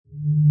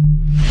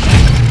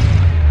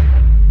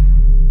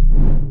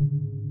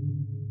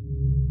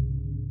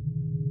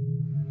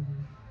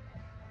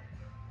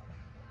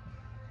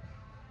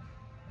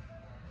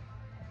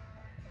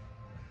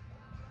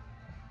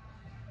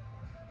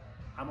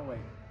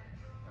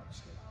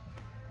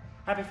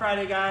Happy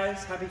Friday,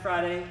 guys. Happy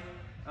Friday.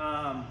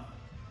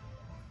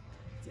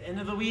 It's the end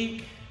of the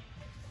week.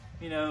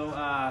 You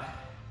know,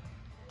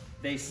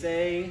 they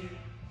say,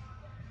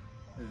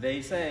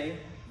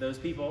 those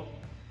people,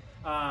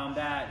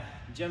 that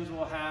gyms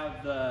will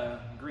have the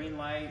green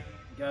light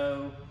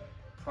go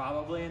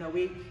probably in a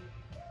week.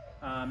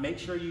 Make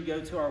sure you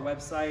go to our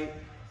website,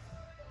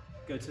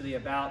 go to the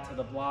About, to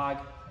the blog.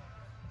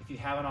 If you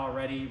haven't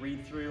already,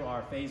 read through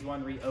our phase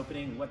 1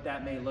 reopening, what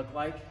that may look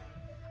like.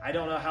 I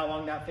don't know how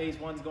long that phase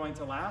 1 is going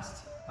to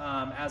last.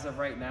 As of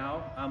right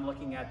now, I'm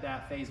looking at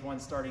that phase 1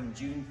 starting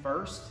June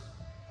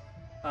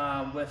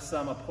 1st with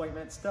some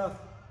appointment stuff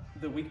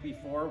the week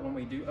before when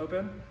we do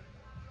open.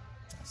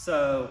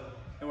 So,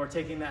 and we're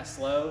taking that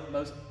slow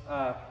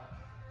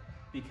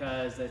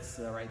because it's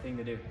the right thing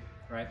to do,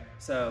 right?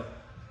 So,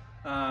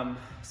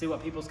 see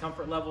what people's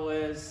comfort level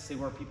is, see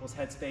where people's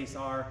headspace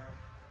are.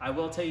 I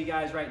will tell you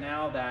guys right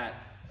now that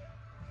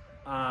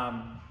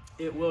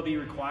it will be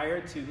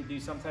required to do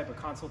some type of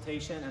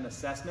consultation and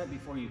assessment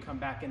before you come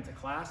back into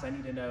class. I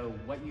need to know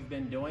what you've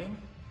been doing,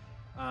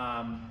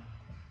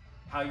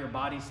 how your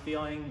body's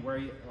feeling,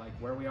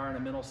 where we are in a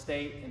mental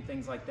state and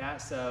things like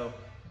that. So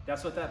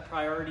that's what that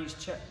priority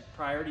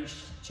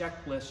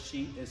checklist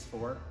sheet is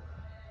for.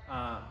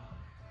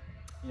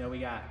 You know, we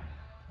got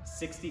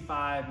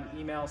 65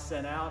 emails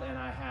sent out and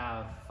I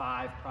have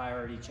 5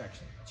 priority check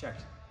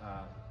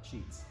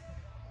sheets.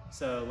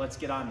 So let's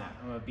get on that.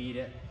 I'm gonna beat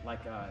it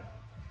like a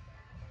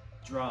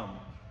drum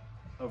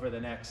over the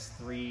next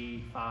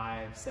 3,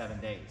 5,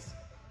 7 days,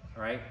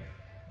 all right?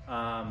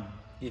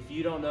 If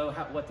you don't know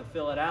what to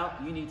fill it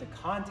out, you need to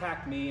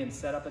contact me and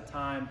set up a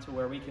time to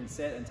where we can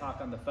sit and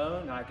talk on the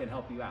phone and I can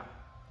help you out,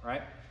 all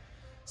right?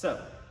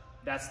 So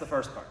that's the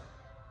first part.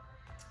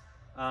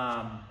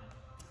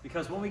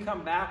 Because when we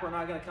come back, we're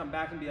not gonna come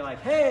back and be like,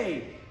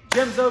 hey,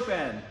 gym's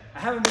open. I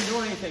haven't been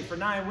doing anything for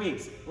 9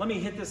 weeks. Let me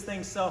hit this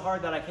thing so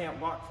hard that I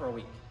can't walk for a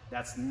week.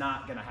 That's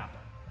not gonna happen,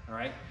 all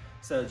right?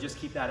 So just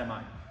keep that in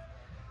mind.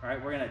 All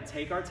right, we're gonna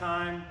take our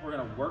time. We're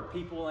gonna work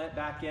people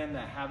back in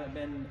that haven't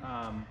been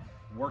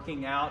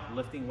working out,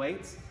 lifting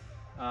weights,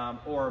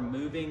 or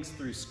moving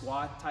through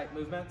squat type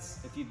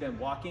movements. If you've been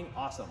walking,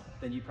 awesome.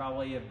 Then you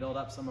probably have built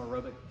up some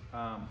aerobic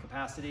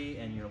capacity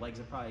and your legs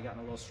have probably gotten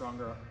a little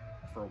stronger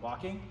for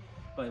walking,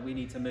 but we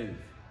need to move,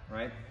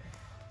 right?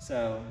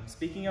 So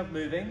speaking of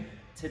moving,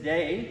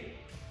 today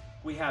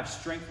we have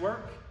strength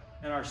work,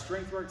 and our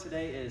strength work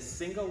today is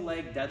single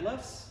leg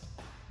deadlifts,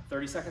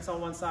 30 seconds on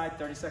one side,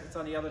 30 seconds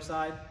on the other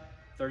side,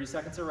 30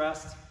 seconds of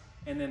rest,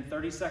 and then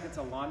 30 seconds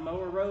of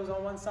lawnmower rows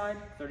on one side,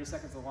 30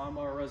 seconds of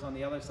lawnmower rows on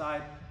the other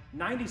side,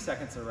 90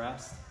 seconds of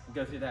rest, and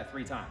go through that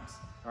 3 times,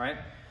 all right?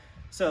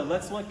 So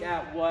let's look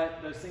at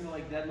what those single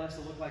leg deadlifts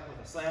will look like with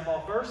a slam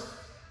ball first,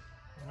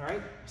 all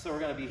right? So we're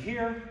gonna be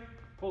here,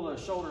 pull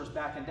those shoulders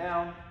back and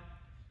down,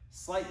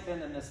 slight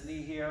bend in this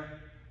knee here,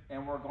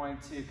 and we're going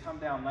to come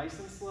down nice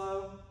and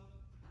slow,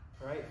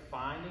 all right?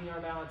 Finding our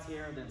balance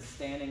here, then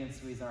standing and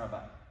squeezing our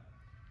butt,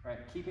 all right?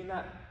 Keeping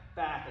that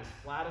back as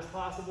flat as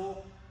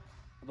possible.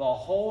 The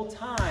whole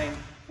time,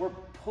 we're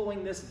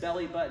pulling this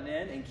belly button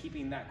in and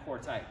keeping that core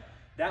tight.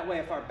 That way,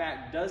 if our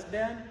back does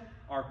bend,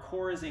 our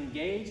core is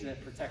engaged and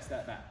it protects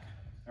that back,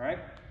 all right?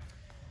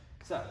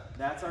 So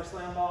that's our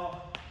slam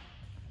ball.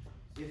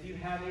 If you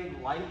have a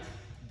light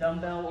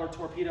dumbbell or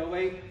torpedo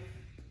weight,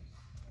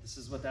 this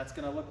is what that's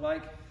gonna look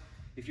like.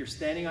 If you're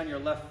standing on your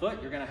left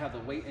foot, you're gonna have the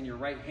weight in your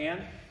right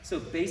hand. So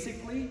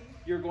basically,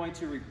 you're going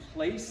to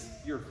replace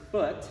your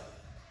foot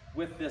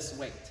with this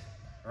weight,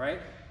 all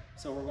right?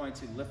 So we're going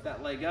to lift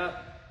that leg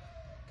up,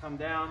 come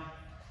down,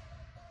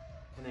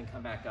 and then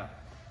come back up.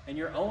 And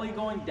you're only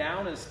going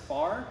down as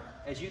far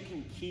as you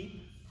can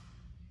keep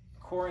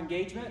core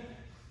engagement,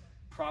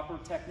 proper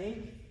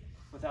technique,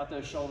 without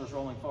those shoulders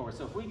rolling forward.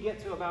 So if we get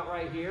to about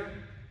right here,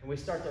 and we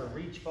start to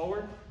reach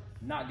forward,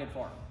 not good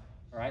form,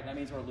 all right? That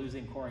means we're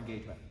losing core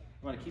engagement.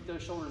 We want to keep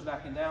those shoulders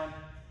back and down,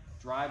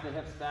 drive the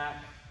hips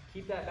back,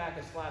 keep that back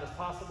as flat as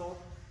possible,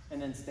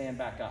 and then stand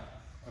back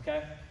up,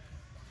 okay?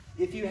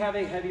 If you have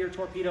a heavier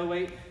torpedo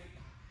weight,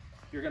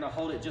 you're gonna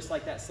hold it just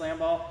like that slam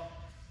ball,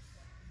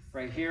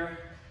 right here,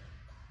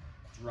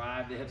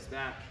 drive the hips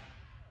back,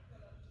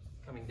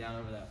 coming down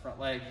over that front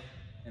leg,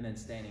 and then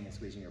standing and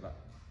squeezing your butt,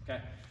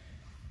 okay?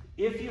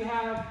 If you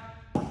have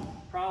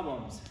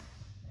problems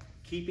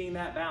keeping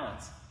that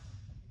balance,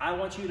 I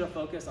want you to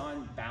focus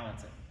on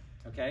balancing,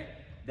 okay?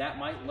 That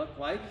might look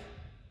like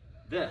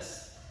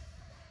this,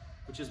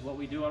 which is what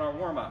we do on our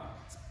warm-up.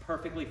 It's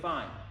perfectly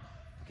fine,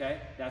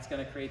 okay? That's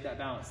gonna create that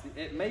balance.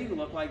 It may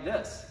look like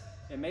this.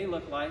 It may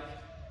look like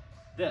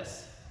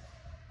this.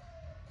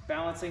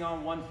 Balancing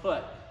on one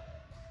foot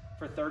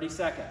for 30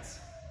 seconds.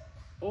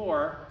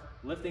 Or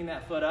lifting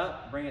that foot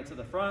up, bring it to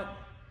the front,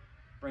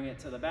 bring it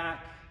to the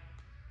back,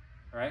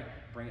 all right?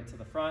 Bring it to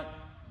the front,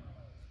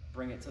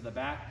 bring it to the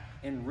back,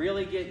 and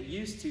really get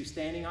used to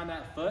standing on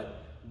that foot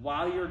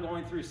while you're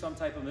going through some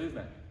type of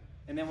movement.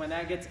 And then when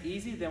that gets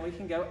easy, then we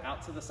can go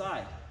out to the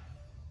side,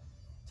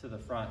 to the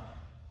front,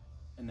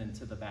 and then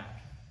to the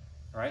back.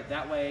 All right,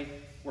 that way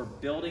we're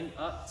building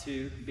up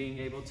to being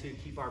able to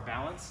keep our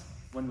balance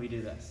when we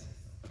do this,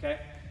 okay?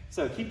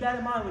 So keep that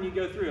in mind when you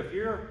go through. If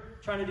you're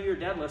trying to do your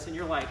deadlifts and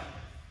you're like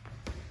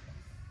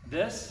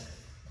this,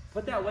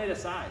 put that weight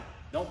aside.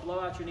 Don't blow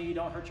out your knee,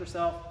 don't hurt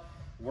yourself.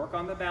 Work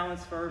on the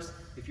balance first.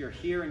 If you're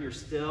here and you're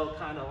still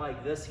kind of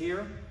like this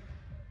here,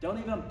 don't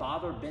even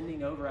bother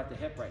bending over at the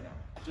hip right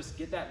now. Just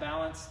get that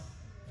balance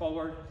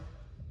forward,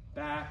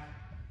 back,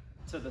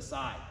 to the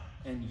side,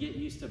 and get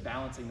used to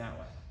balancing that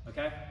way,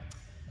 okay?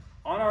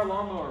 On our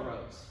lawnmower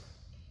rows,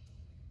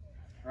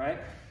 right?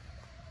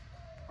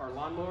 Our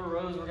lawnmower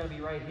rows, we're gonna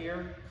be right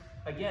here.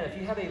 Again, if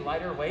you have a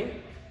lighter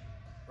weight,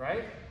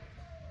 right?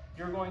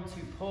 You're going to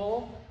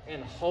pull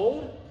and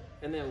hold,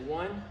 and then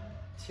 1,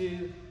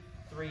 2,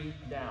 3,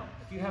 down.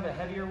 If you have a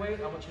heavier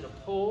weight, I want you to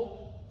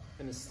pull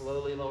and then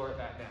slowly lower it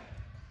back down,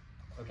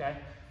 okay?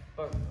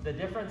 But the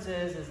difference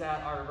is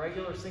that our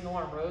regular single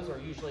arm rows are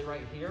usually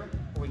right here,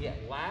 where we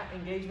get lat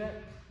engagement.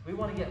 We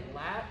want to get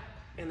lat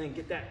and then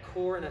get that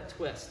core and that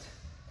twist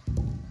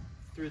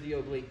through the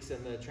obliques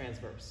and the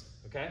transverse,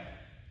 okay?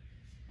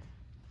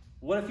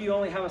 What if you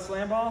only have a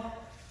slam ball?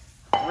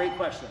 Great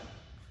question,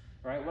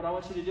 right? What I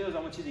want you to do is I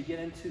want you to get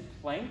into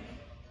plank,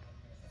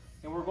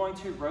 and we're going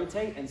to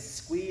rotate and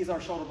squeeze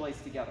our shoulder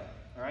blades together,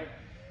 all right?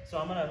 So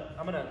I'm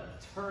gonna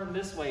turn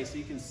this way so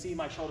you can see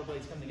my shoulder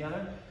blades come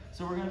together.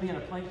 So we're gonna be in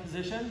a plank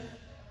position,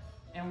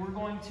 and we're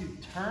going to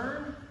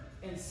turn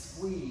and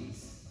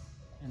squeeze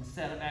and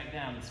set it back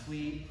down and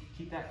squeeze.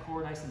 Keep that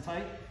core nice and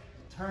tight.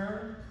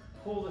 Turn,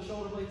 pull the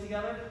shoulder blades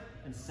together,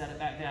 and set it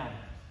back down.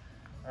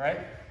 All right?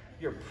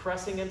 You're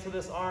pressing into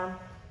this arm.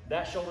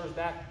 That shoulder's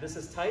back. This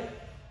is tight.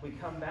 We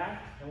come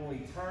back, and when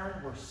we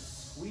turn, we're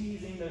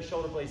squeezing those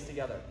shoulder blades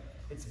together.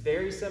 It's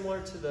very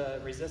similar to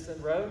the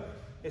resistant row.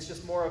 It's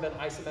just more of an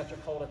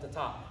isometric hold at the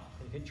top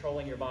and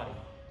controlling your body.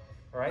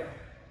 All right?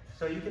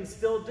 So you can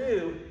still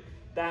do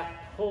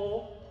that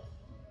pull,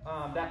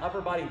 that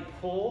upper body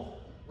pull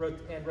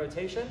and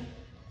rotation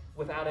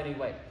without any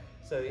weight.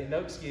 So no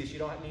excuse, you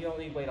don't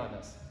need weight on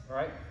this, all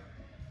right?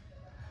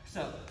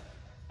 So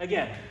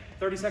again,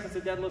 30 seconds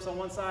of deadlifts on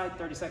one side,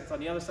 30 seconds on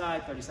the other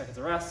side, 30 seconds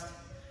of rest,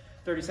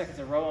 30 seconds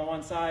of row on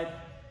one side,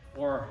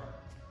 or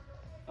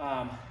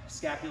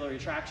scapular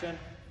retraction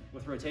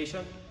with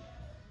rotation,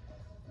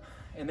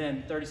 and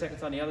then 30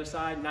 seconds on the other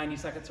side, 90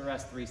 seconds of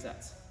rest, 3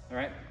 sets, all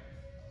right?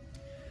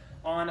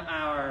 On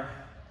our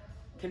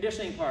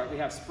conditioning part, we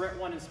have sprint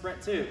 1 and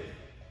sprint 2.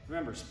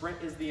 Remember, sprint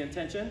is the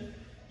intention.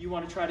 You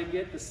want to try to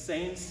get the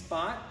same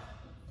spot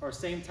or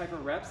same type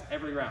of reps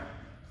every round,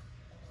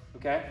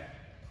 okay?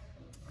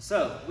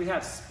 So we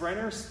have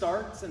sprinter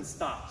starts and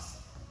stops,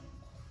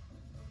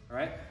 all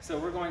right? So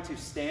we're going to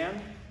stand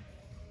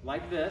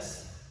like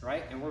this,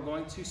 right? And we're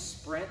going to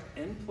sprint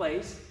in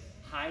place,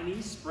 high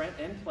knee sprint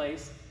in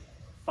place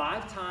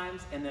 5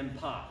 times, and then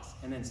pause,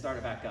 and then start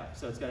it back up.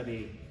 So it's going to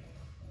be,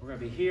 we're going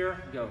to be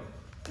here, go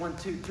 1,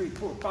 2, 3,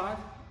 4, 5,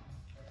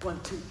 1,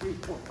 2, 3,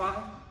 4, 5,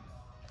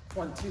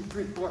 1, 2,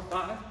 3, 4,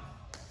 5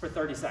 for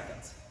 30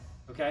 seconds,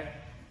 okay?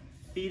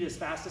 Feet as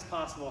fast as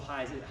possible,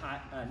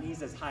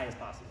 knees as high as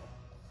possible.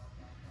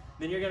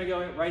 Then you're gonna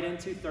go right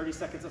into 30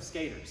 seconds of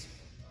skaters.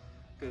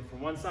 Go from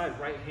one side,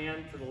 right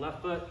hand to the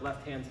left foot,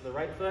 left hand to the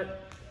right foot.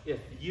 If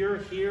you're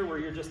here where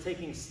you're just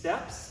taking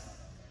steps,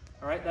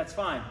 all right, that's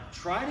fine.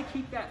 Try to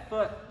keep that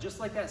foot,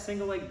 just like that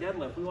single leg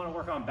deadlift, we wanna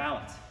work on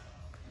balance.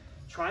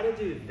 Try to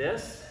do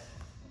this,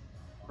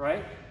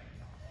 right?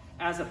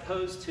 As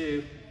opposed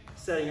to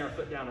setting our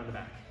foot down on the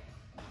back,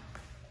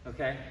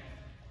 okay?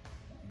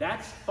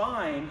 That's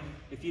fine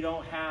if you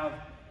don't have,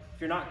 if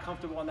you're not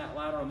comfortable in that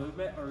lateral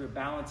movement or your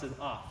balance is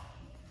off,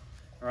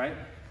 all right?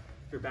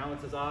 If your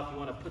balance is off, you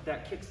wanna put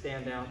that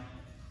kickstand down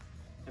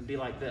and be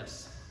like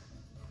this,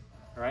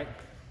 all right?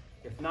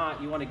 If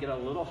not, you wanna get a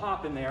little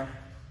hop in there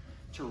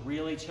to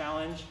really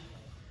challenge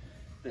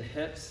the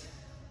hips,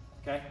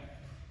 okay,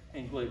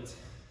 and glutes.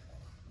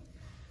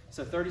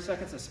 So 30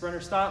 seconds of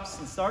sprinter stops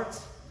and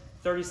starts,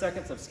 30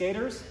 seconds of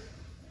skaters,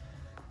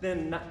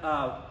 then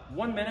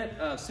 1 minute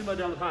of Sumo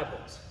DL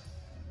Hi-Pulls.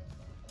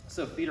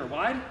 So feet are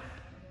wide,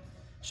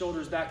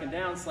 shoulders back and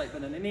down, slight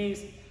bend in the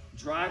knees,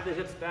 drive the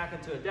hips back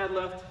into a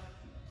deadlift,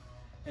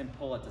 and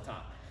pull at the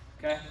top,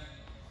 okay?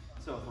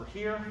 So if we're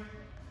here,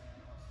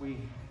 we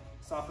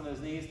soften those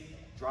knees,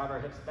 drive our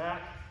hips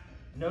back.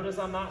 Notice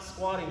I'm not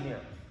squatting here,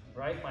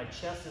 right? My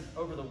chest is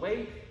over the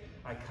weight.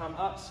 I come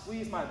up,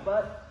 squeeze my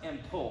butt, and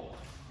pull.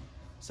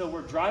 So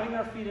we're driving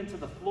our feet into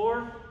the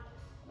floor.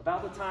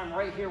 About the time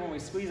right here when we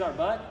squeeze our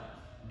butt,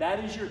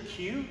 that is your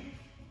cue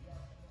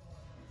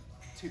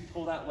to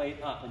pull that weight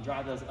up and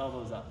drive those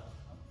elbows up,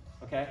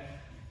 okay?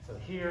 So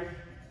here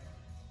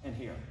and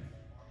here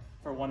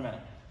for 1 minute.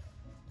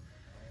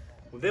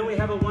 Well, then we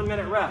have a 1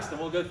 minute rest, and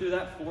we'll go through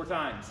that 4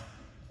 times.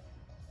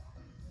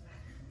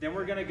 Then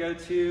we're gonna go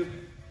to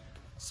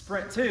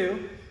sprint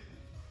 2,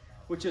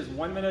 which is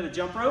 1 minute of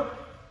jump rope,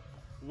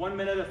 1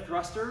 minute of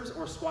thrusters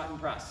or squat and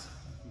press,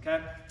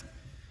 okay?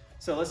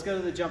 So let's go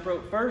to the jump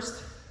rope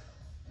first.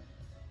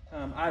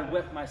 I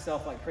whipped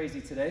myself like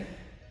crazy today.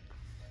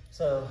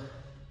 So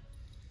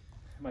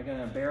Am I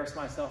gonna embarrass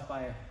myself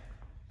by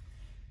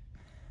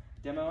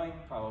demoing?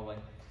 Probably.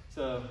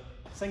 So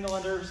single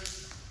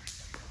unders,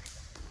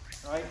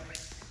 right?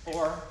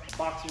 Or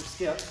boxer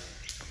skip,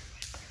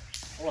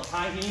 or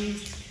high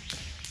knees,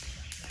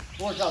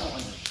 or double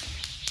unders.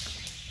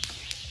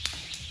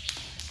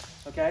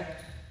 Okay?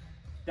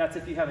 That's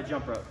if you have a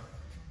jump rope.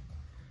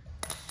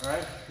 All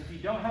right? If you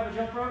don't have a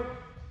jump rope,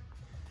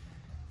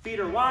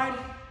 feet are wide,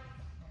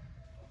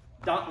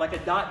 like a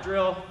dot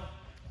drill,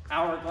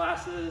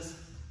 hourglasses,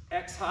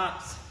 X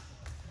hops,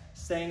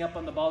 staying up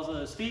on the balls of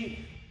those feet,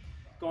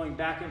 going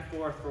back and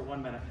forth for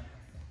 1 minute.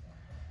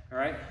 All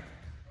right?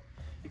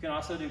 You can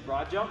also do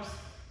broad jumps,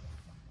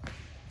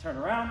 turn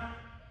around,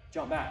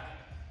 jump back.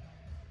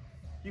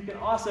 You can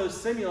also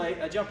simulate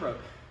a jump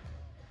rope,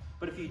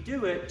 but if you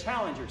do it,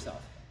 challenge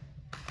yourself.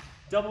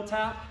 Double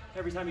tap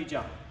every time you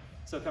jump.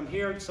 So come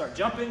here, start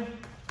jumping.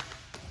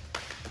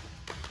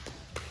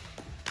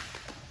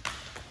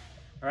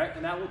 All right,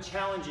 and that will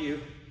challenge you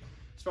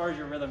as far as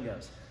your rhythm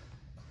goes.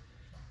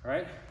 All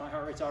right, my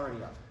heart rate's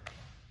already up.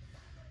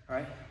 All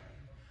right,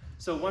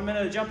 so 1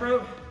 minute of jump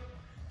rope,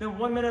 then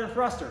 1 minute of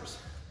thrusters.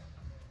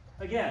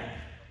 Again,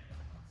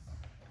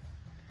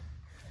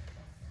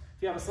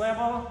 if you have a slam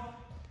ball,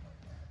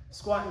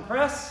 squat and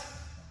press,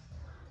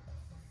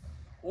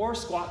 or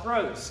squat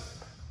throws.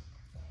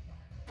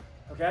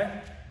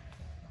 Okay?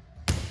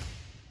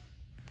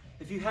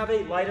 If you have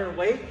a lighter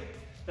weight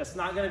that's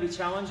not going to be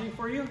challenging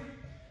for you,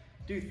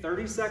 do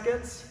 30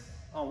 seconds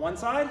on one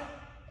side,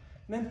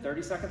 and then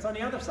 30 seconds on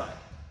the other side.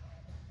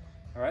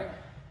 All right?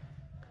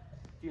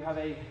 If you have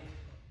a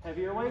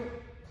heavier weight,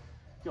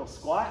 you'll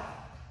squat,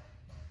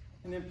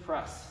 and then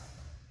press,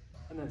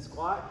 and then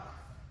squat,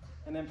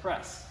 and then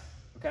press.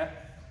 Okay?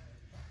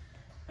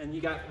 And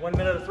you got 1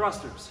 minute of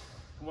thrusters,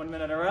 1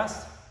 minute of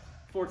rest,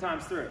 4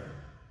 times through.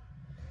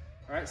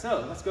 All right,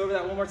 so let's go over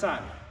that one more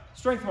time.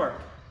 Strength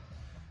work.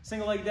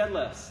 Single leg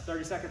deadlifts,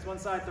 30 seconds one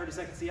side, 30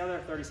 seconds the other,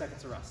 30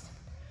 seconds of rest.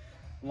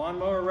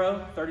 Lawnmower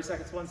row, 30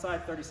 seconds one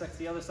side, 30 seconds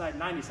the other side,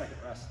 90-second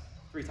rest,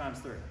 3 times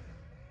through.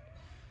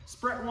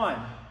 Sprint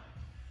 1.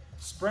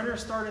 Sprinter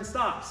start and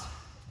stops,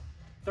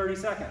 30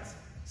 seconds.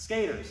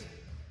 Skaters,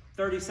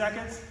 30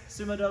 seconds.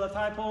 Sumo DL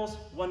Hi-Pulls,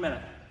 1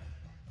 minute.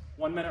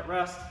 1 minute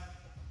rest,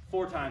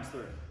 4 times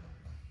through.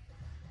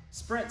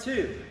 Sprint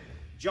 2,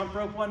 jump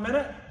rope 1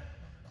 minute,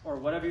 or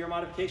whatever your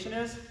modification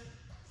is.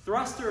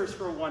 Thrusters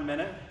for 1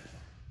 minute,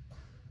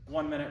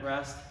 1 minute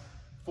rest,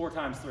 4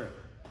 times through.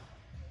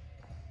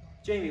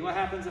 Jamie, what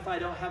happens if I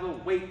don't have a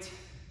weight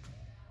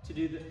to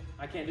do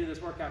I can't do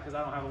this workout because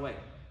I don't have a weight?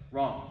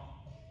 Wrong,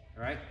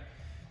 all right?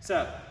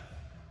 So,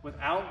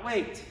 without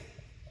weight,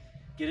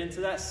 get into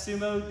that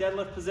sumo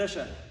deadlift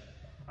position.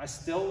 I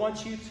still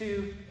want you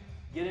to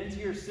get into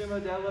your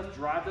sumo deadlift,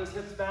 drive those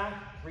hips back,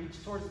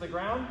 reach towards the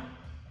ground,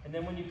 and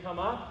then when you come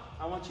up,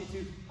 I want you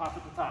to pop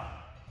at the top.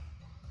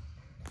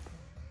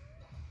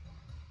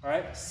 All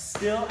right,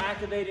 still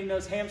activating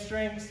those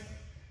hamstrings,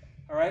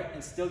 all right,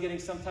 and still getting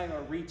some type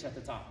of reach at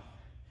the top.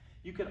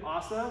 You could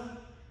also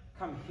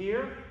come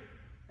here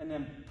and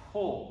then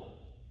pull,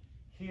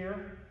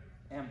 here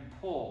and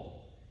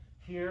pull,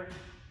 here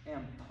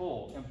and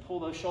pull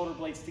those shoulder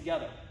blades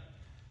together.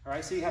 All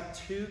right, so you have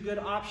 2 good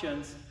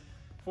options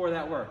for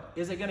that work.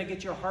 Is it gonna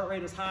get your heart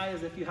rate as high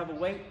as if you have a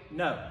weight?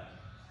 No.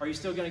 Are you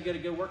still gonna get a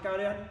good workout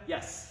in?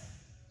 Yes.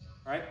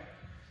 All right?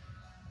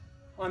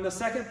 On the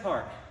second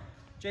part,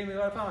 Jamie,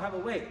 what if I don't have a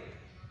weight?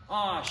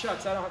 Ah,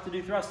 shucks, I don't have to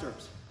do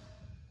thrusters.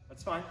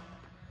 That's fine.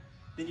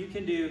 Then you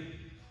can do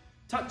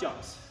tuck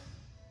jumps.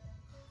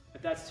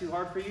 If that's too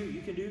hard for you,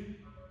 you can do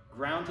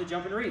ground to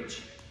jump and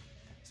reach.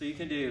 So you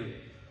can do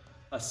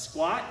a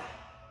squat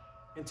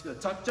into a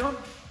tuck jump,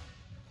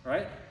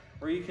 right?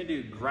 Or you can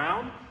do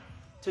ground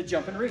to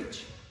jump and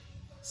reach,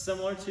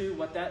 similar to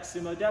what that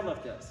sumo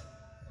deadlift is,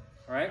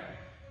 all right?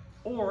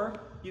 Or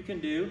you can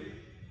do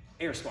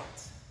air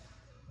squats,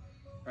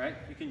 right?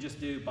 You can just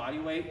do body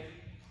weight,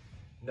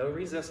 no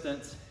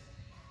resistance,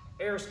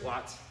 air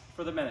squats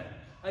for the minute.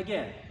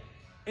 Again,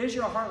 is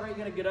your heart rate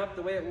gonna get up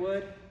the way it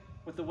would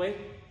with the weight?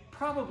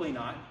 Probably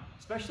not,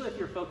 especially if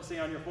you're focusing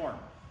on your form,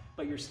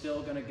 but you're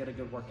still gonna get a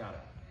good workout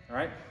in, all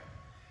right?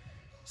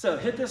 So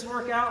hit this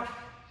workout,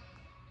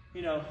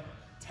 you know,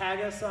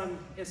 tag us on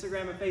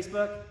Instagram and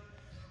Facebook,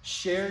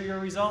 share your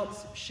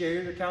results,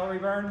 share your calorie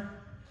burn,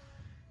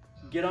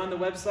 get on the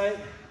website,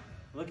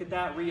 look at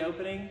that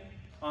reopening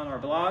on our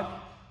blog,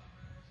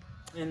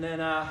 and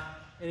then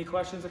any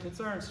questions or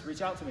concerns,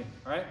 reach out to me,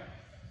 all right?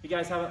 You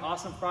guys have an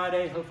awesome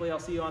Friday. Hopefully I'll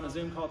see you on a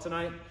Zoom call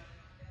tonight.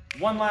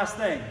 One last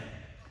thing,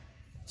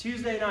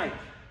 Tuesday night,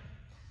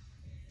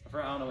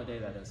 I don't know what day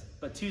that is,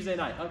 but Tuesday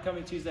night,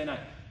 upcoming Tuesday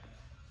night,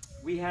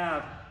 we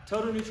have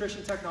Total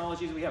Nutrition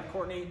Technologies. We have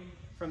Courtney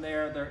from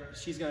there.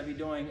 She's going to be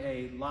doing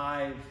a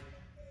live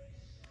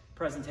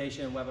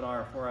presentation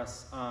webinar for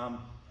us,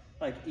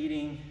 like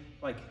eating,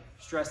 like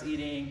stress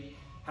eating,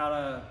 how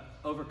to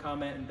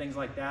overcome it and things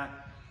like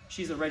that.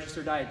 She's a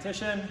registered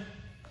dietitian,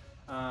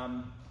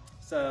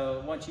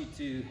 so I want you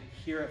to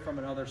hear it from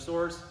another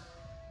source.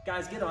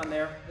 Guys, get on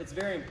there. It's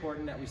very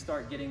important that we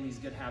start getting these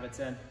good habits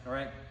in, all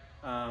right?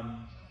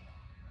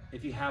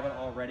 if you haven't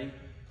already.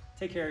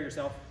 Take care of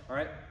yourself, all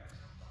right?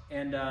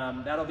 And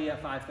that'll be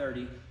at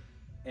 5:30.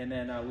 And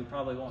then we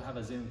probably won't have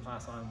a Zoom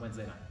class on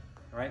Wednesday night,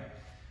 all right?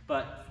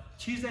 But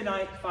Tuesday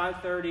night,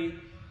 5:30,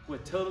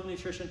 with Total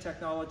Nutrition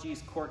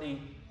Technologies,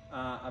 Courtney,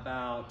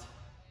 about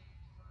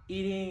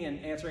eating and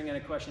answering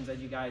any questions that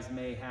you guys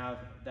may have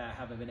that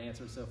haven't been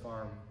answered so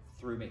far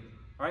through me,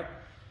 all right?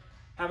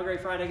 Have a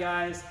great Friday,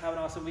 guys. Have an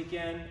awesome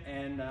weekend,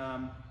 and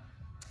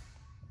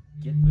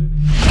get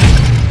moving.